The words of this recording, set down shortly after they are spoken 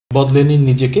বদলে নিন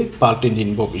নিজেকে, পাল্টে দিন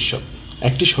ভবিষ্যৎ।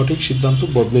 একটি সঠিক সিদ্ধান্ত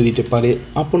বদলে দিতে পারে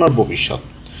আপনার ভবিষ্যৎ।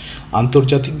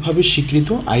 আন্তর্জাতিকভাবে স্বীকৃত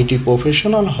আইটি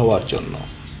প্রফেশনাল হওয়ার জন্য।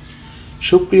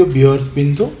 সুপ্রিয়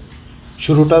ভিউয়ার্সবৃন্দ,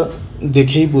 শুরুটা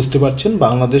দেখেই বুঝতে পারছেন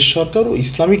বাংলাদেশ সরকার ও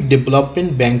ইসলামিক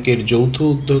ডেভেলপমেন্ট ব্যাংকের যৌথ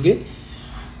উদ্যোগে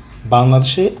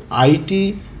বাংলাদেশে আইটি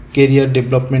কেরিয়ার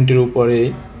ডেভেলপমেন্টের উপরে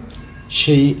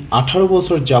সেই 18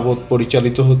 বছর যাবৎ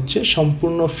পরিচালিত হচ্ছে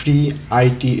সম্পূর্ণ ফ্রি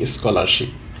আইটি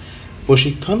স্কলারশিপ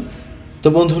প্রশিক্ষণ। তো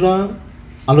বন্ধুরা,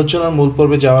 আলোচনার মূল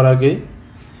পর্বে যাওয়ার আগে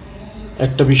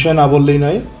একটা বিষয় না বললেই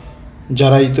নয়।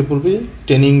 যারা ইতিপূর্বে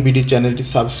ট্রেনিং বিডি চ্যানেলটি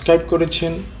সাবস্ক্রাইব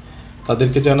করেছেন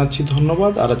তাদেরকে জানাচ্ছি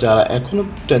ধন্যবাদ। আর যারা এখনও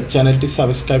চ্যানেলটি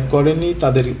সাবস্ক্রাইব করেননি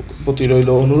তাদের প্রতি রইল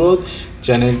অনুরোধ,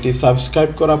 চ্যানেলটি সাবস্ক্রাইব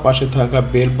করা, পাশে থাকা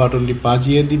বেল বাটনটি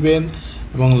বাজিয়ে দিবেন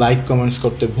এবং লাইক কমেন্টস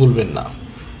করতে ভুলবেন না।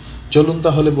 চলুন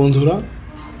তাহলে বন্ধুরা,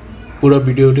 পুরো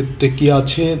ভিডিওটিতে কী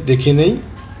আছে দেখে নেই।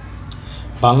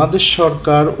 বাংলাদেশ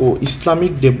সরকার ও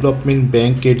ইসলামিক ডেভেলপমেন্ট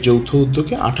ব্যাংকের যৌথ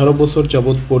উদ্যোগে 18 বছর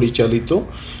যাবৎ পরিচালিত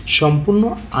সম্পূর্ণ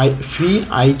ফ্রি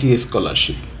আইটি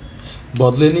স্কলারশিপ।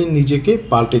 বদলে নিন নিজেকে,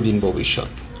 পাল্টে দিন ভবিষ্যৎ।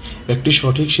 একটি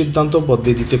সঠিক সিদ্ধান্ত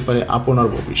বদলে দিতে পারে আপনার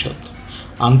ভবিষ্যৎ।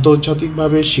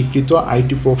 আন্তর্জাতিকভাবে স্বীকৃত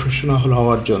আইটি প্রফেশনাল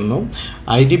হওয়ার জন্য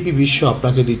IDB-BISEW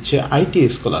আপনাকে দিচ্ছে আইটি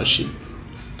স্কলারশিপ।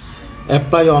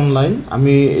 Apply online.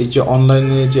 আমি এই যে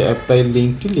অনলাইনে যে অ্যাপ্লাইয়ের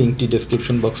লিঙ্কটি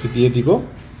ডেসক্রিপশন বক্সে দিয়ে দিব।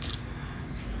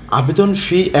 আবেদন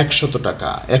ফি 100 টাকা।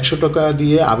 100 টাকা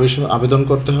দিয়ে আবেদন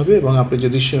করতে হবে এবং আপনি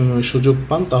যদি সুযোগ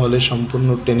পান তাহলে সম্পূর্ণ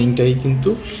ট্রেনিংটাই কিন্তু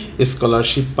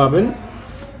স্কলারশিপ পাবেন।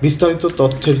 বিস্তারিত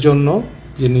তথ্যের জন্য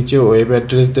যে নিচে ওয়েব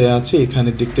অ্যাড্রেস দেওয়া আছে এখানে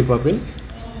দেখতে পাবেন।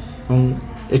 এবং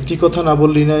একটি কথা না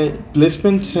বললেই নয়,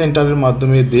 প্লেসমেন্ট সেন্টারের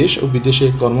মাধ্যমে দেশ ও বিদেশে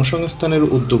কর্মসংস্থানের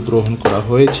উদ্যোগ গ্রহণ করা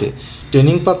হয়েছে।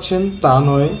 ট্রেনিং পাচ্ছেন তা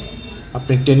নয়,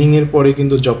 আপনি ট্রেনিংয়ের পরে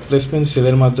কিন্তু জব প্লেসমেন্ট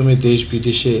সেলের মাধ্যমে দেশ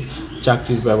বিদেশে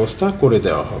চাকরির ব্যবস্থা করে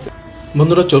দেওয়া হবে।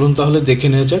 বন্ধুরা চলুন তাহলে দেখে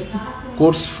নেওয়া যাক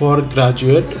কোর্স ফর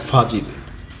গ্রাজুয়েট ফাজিল।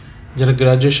 যারা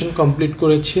গ্র্যাজুয়েশন কমপ্লিট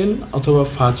করেছেন অথবা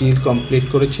ফাজিল কমপ্লিট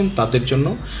করেছেন তাদের জন্য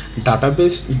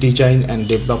database design and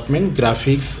development,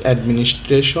 graphics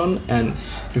administration and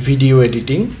video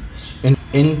editing,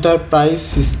 enterprise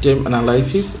system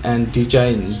analysis and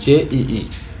design JEE,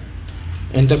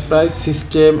 Enterprise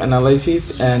System Analysis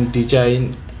and Design,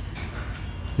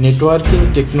 Networking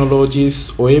Technologies,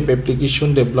 Web Application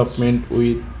Development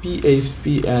with PHP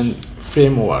and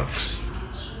Frameworks.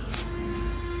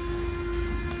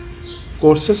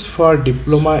 Courses for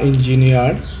Diploma Engineer,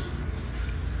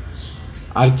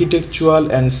 Architectural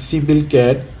and Civil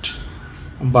CAD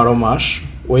 12 mass,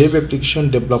 Web Application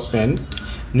Development,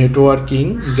 Networking,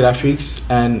 Graphics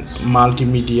and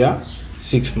Multimedia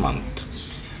 6 months.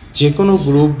 যে কোনো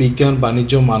group, বিজ্ঞান,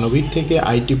 বাণিজ্য, মানবিক থেকে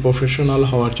IT professional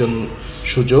হওয়ার জন্য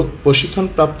সুযোগ।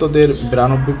 প্রশিক্ষণপ্রাপ্তদের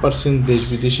 92% দেশ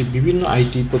বিদেশে বিভিন্ন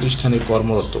আইটি প্রতিষ্ঠানে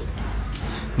কর্মরত।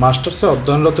 মাস্টার্সে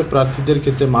অধ্যয়নরত প্রার্থীদের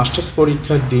ক্ষেত্রে মাস্টার্স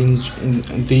পরীক্ষার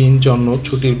দিন জন্য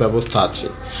ছুটির ব্যবস্থা আছে।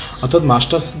 অর্থাৎ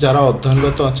মাস্টার্স যারা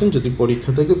অধ্যয়নরত আছেন, যদি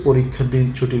পরীক্ষা থেকে পরীক্ষার দিন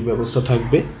ছুটির ব্যবস্থা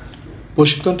থাকবে।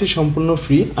 প্রশিক্ষণটি সম্পূর্ণ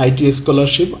ফ্রি আইটি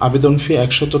স্কলারশিপ। আবেদন ফি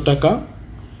 100 টাকা।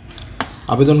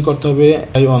 আবেদন করতে হবে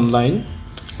অনলাইন।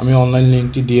 আমি অনলাইন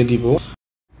লিঙ্কটি দিয়ে দিব।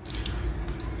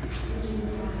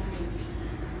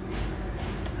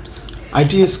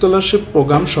 আইটি স্কলারশিপ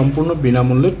প্রোগ্রাম সম্পূর্ণ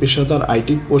বিনামূল্যে পেশাদার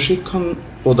আইটি প্রশিক্ষণ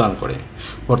প্রদান করে।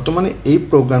 বর্তমানে এই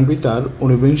প্রোগ্রামটি তার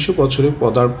 49 বছরে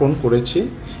পদার্পণ করেছে।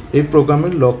 এই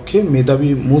প্রোগ্রামের লক্ষ্যে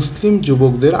মেধাবী মুসলিম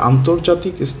যুবকদের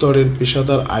আন্তর্জাতিক স্তরের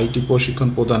পেশাদার আইটি প্রশিক্ষণ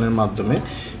প্রদানের মাধ্যমে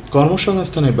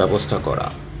কর্মসংস্থানের ব্যবস্থা করা।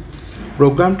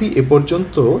 প্রোগ্রামটি এ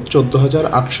পর্যন্ত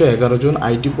 14,811 জন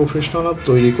আইটি প্রফেশনাল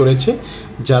তৈরি করেছে,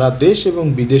 যারা দেশ এবং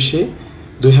বিদেশে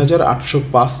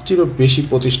 2,805টিরও বেশি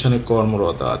প্রতিষ্ঠানে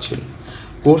কর্মরত আছেন।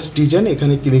 কোর্স ডিজাইন,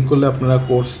 এখানে ক্লিক করলে আপনারা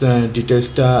কোর্স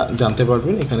ডিটেলসটা জানতে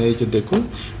পারবেন। এখানে এই যে দেখুন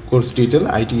course detail,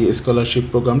 IT scholarship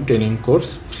program training course.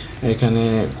 এখানে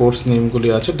কোর্স নেমগুলি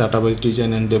আছে, ডাটাবেস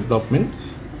ডিজাইন অ্যান্ড ডেভেলপমেন্ট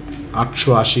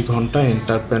 880 ঘন্টা,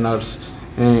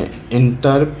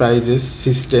 enterprises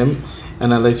system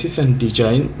analysis and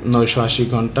design 980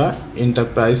 ঘন্টা,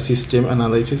 enterprise system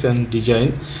analysis and design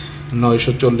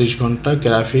 940 ঘন্টা,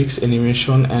 graphics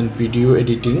animation and video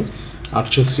editing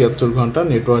 876 ঘন্টা,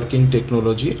 networking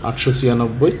technology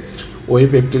 896,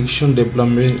 web application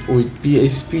development with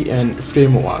PHP and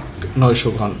framework 900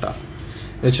 ঘন্টা।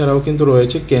 এছাড়াও কিন্তু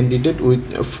রয়েছে ক্যান্ডিডেট উইথ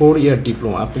 4 ইয়ার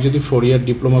ডিপ্লোমা। আপনি যদি 4 ইয়ার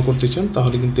ডিপ্লোমা করতে চান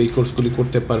তাহলে কিন্তু এই কোর্সগুলি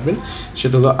করতে পারবেন।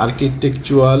 সেটা হলো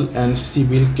আর্কিটেকচুরাল অ্যান্ড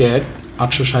সিভিল CAD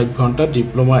 860 ঘন্টা,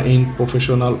 diploma in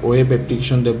professional web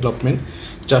application development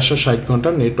 460 ঘন্টা,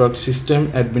 নেটওয়ার্ক সিস্টেম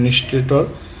অ্যাডমিনিস্ট্রেটর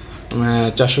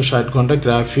 460 ঘন্টা,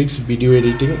 graphics video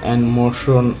editing and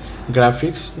motion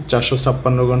graphics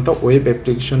 456 ঘন্টা, web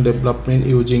application development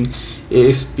using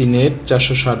ASP.NET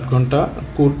 460 ঘন্টা,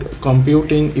 code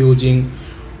computing using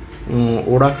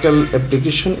Oracle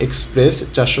application express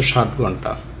 460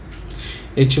 ঘন্টা।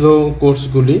 এই ছিল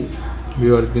কোর্সগুলি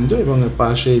ভিউয়ারবৃন্দ, এবং এই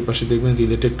পাশে দেখবেন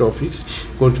রিলেটেড টপিক্স,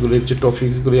 কোর্সগুলির যে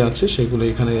টপিক্সগুলি আছে সেগুলো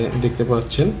এখানে দেখতে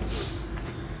পাচ্ছেন।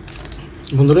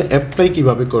 বন্ধুরা অ্যাপ্লাই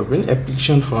কীভাবে করবেন,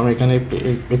 অ্যাপ্লিকেশন ফর্ম, এখানে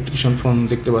অ্যাপ্লিকেশন ফর্ম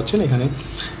দেখতে পাচ্ছেন। এখানে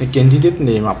ক্যান্ডিডেট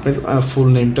নেম, আপনার ফুল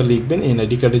নেমটা লিখবেন,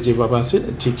 NID কার্ডে যেভাবে আছে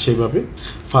ঠিক সেইভাবে।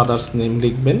 ফাদার্স নেম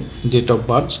লিখবেন, ডেট অফ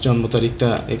বার্থ জন্ম তারিখটা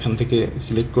এখান থেকে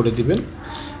সিলেক্ট করে দিবেন।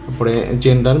 তারপরে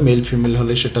জেন্ডার মেল ফিমেল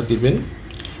হলে সেটা দিবেন।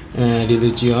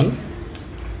 রিলিজিয়ন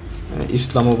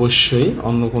ইসলাম অবশ্যই,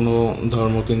 অন্য কোনো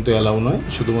ধর্ম কিন্তু অ্যালাউ নয়,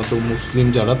 শুধুমাত্র মুসলিম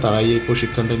যারা তারাই এই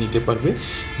প্রশিক্ষণটা নিতে পারবে,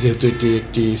 যেহেতু এটি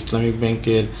একটি ইসলামিক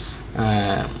ব্যাংকের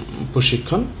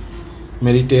প্রশিক্ষণ।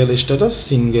 ম্যারিটাল স্ট্যাটাস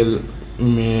সিঙ্গেল,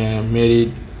 ম্যারিড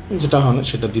যেটা হয়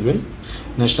সেটা দিবেন।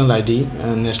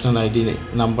 ন্যাশনাল আইডি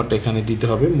নাম্বারটা এখানে দিতে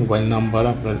হবে। মোবাইল নাম্বার,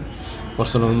 আপনার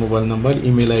personal mobile number,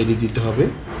 email ID দিতে হবে।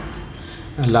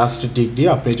 লাস্ট ডিগ্রি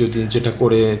আপনি যদি যেটা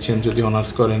করেছেন, যদি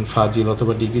অনার্স করেন ফাজিল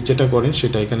অথবা ডিগ্রি যেটা করেন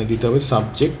সেটা এখানে দিতে হবে।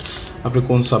 সাবজেক্ট, আপনি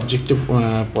কোন সাবজেক্টে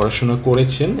পড়াশোনা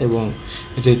করেছেন, এবং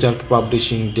রেজাল্ট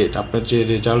পাবলিশিং ডেট, আপনার যে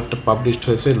রেজাল্ট পাবলিশড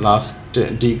হয়েছে লাস্ট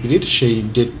ডিগ্রির সেই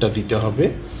ডেটটা দিতে হবে।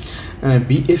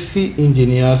 BSc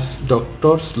engineers,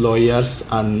 doctors, lawyers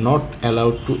are not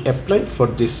allowed to apply for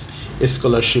this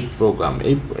scholarship program.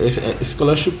 এই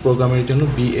স্কলারশিপ প্রোগ্রামের জন্য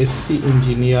BSc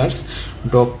ইঞ্জিনিয়ার্স,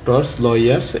 ডক্টরস,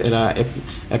 লয়ার্স এরা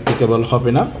অ্যাপ্লিকেবল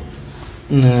হবে না।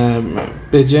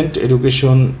 প্রেজেন্ট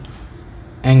এডুকেশন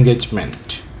এঙ্গেজমেন্ট,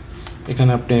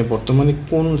 এখানে আপনি বর্তমানে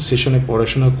কোন সেশনে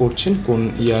পড়াশোনা করছেন, কোন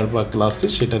ইয়ার বা ক্লাসে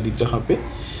সেটা দিতে হবে।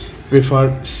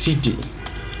 প্রেফার্ড সিটি,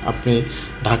 আপনি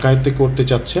ঢাকাতে করতে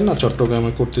চাচ্ছেন না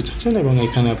চট্টগ্রামে করতে চাচ্ছেন, এবং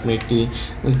এখানে আপনি একটি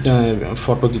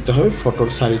ফটো দিতে হবে। ফটোর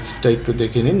সাইজটা একটু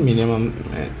দেখে নিন, মিনিমাম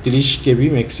 30 KB,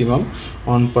 ম্যাক্সিমাম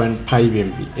 1.5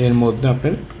 MB এর মধ্যে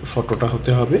আপনার ফটোটা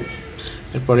হতে হবে।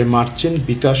 এরপরে মার্চেন্ট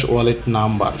বিকাশ ওয়ালেট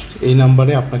নাম্বার, এই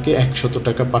নাম্বারে আপনাকে 100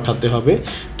 টাকা পাঠাতে হবে,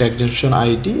 ট্রানজ্যাকশন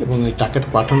আইডি, এবং এই টাকাটা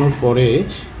পাঠানোর পরে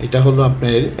এটা হলো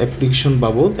আপনার অ্যাপ্লিকেশন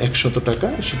বাবদ 100 টাকা,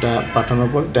 সেটা পাঠানোর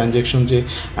পর ট্রানজ্যাকশন যে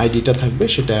আইডিটা থাকবে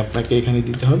সেটা আপনাকে এখানে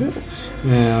দিতে হবে।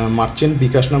 মার্চেন্ট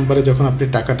বিকাশ নাম্বারে যখন আপনি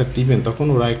টাকাটা দিবেন তখন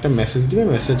ওরা একটা মেসেজ দিবে,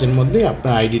 মেসেজের মধ্যে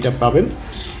আপনার আইডিটা পাবেন।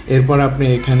 এরপর আপনি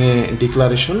এখানে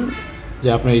ডিক্লারেশন, যে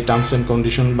আপনার এই টার্মস অ্যান্ড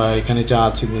কন্ডিশন বা এখানে যা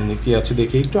আছে কি আছে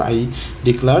দেখে একটু, I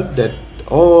declare that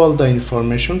all the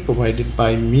information provided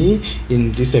by me in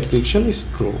this application is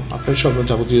true, আপনার সব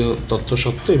যাবতীয় তথ্য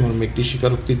সত্য, এবং একটি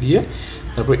স্বীকারোক্তি দিয়ে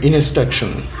তারপর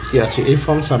ইনস্ট্রাকশন কি আছে। এই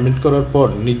ফর্ম সাবমিট করার পর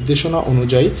নির্দেশনা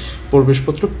অনুযায়ী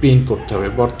প্রবেশপত্র প্রিন্ট করতে হবে।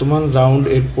 বর্তমান রাউন্ড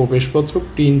এর প্রবেশপত্র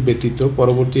প্রিন্ট ব্যতীত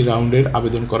পরবর্তী রাউন্ডের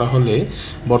আবেদন করা হলে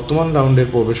বর্তমান রাউন্ডের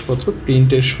প্রবেশপত্র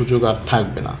প্রিন্টের সুযোগ আর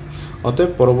থাকবে না।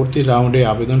 অতএব পরবর্তী রাউন্ডে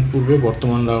আবেদন পূর্বে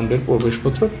বর্তমান রাউন্ডের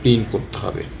প্রবেশপত্র প্রিন্ট করতে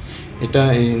হবে। এটা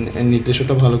এই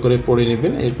নির্দেশটা ভালো করে পড়ে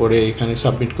নেবেন, এরপরে এখানে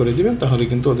সাবমিট করে দিবেন, তাহলে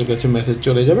কিন্তু ওদের কাছে মেসেজ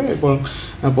চলে যাবে, এবং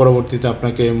পরবর্তীতে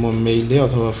আপনাকে মেইলে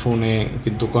অথবা ফোনে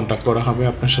কিন্তু কন্ট্যাক্ট করা হবে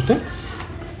আপনার সাথে।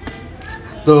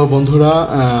 তো বন্ধুরা,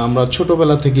 আমরা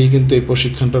ছোটোবেলা থেকেই কিন্তু এই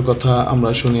প্রশিক্ষণটার কথা আমরা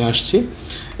শুনে আসছি।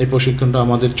 এই প্রশিক্ষণটা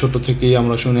আমাদের ছোট থেকেই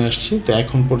আমরা শুনে আসছি, তো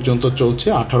এখন পর্যন্ত চলছে।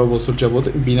 18 বছর যাবৎ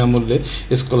বিনামূল্যে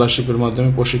স্কলারশিপের মাধ্যমে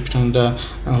প্রশিক্ষণটা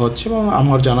হচ্ছে, এবং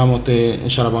আমার জানা মতে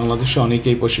সারা বাংলাদেশে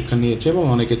অনেকেই প্রশিক্ষণ নিয়েছে এবং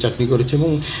অনেকে চাকরি করেছে,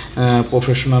 এবং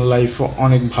প্রফেশনাল লাইফ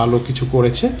অনেক ভালো কিছু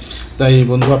করেছে। তাই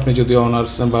বন্ধু, আপনি যদি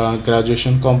অনার্স বা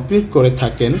গ্র্যাজুয়েশন কমপ্লিট করে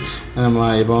থাকেন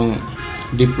এবং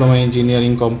ডিপ্লোমা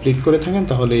ইঞ্জিনিয়ারিং কমপ্লিট করে থাকেন,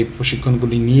 তাহলে এই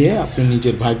প্রশিক্ষণগুলি নিয়ে আপনি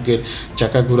নিজের ভাগ্যের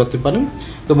চাকা ঘোরাতে পারেন।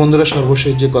 তো বন্ধুরা,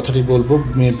 সর্বশেষ যে কথাটি বলবো,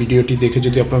 ভিডিওটি দেখে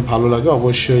যদি আপনার ভালো লাগে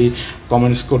অবশ্যই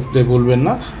কমেন্টস করতে ভুলবেন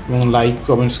না, এবং লাইক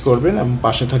কমেন্টস করবেন, এবং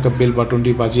পাশে থাকা বেল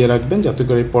বাটনটি বাজিয়ে রাখবেন, যাতে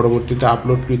করে পরবর্তীতে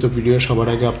আপলোডকৃত ভিডিও সবার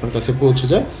আগে আপনার কাছে পৌঁছে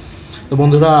যায়। তো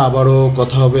বন্ধুরা, আবারও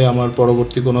কথা হবে আমার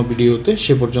পরবর্তী কোনো ভিডিওতে।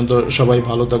 সে পর্যন্ত সবাই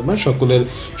ভালো থাকবেন। সকলের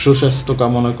সুস্বাস্থ্য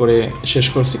কামনা করে শেষ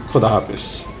করছি। খোদা হাফেজ।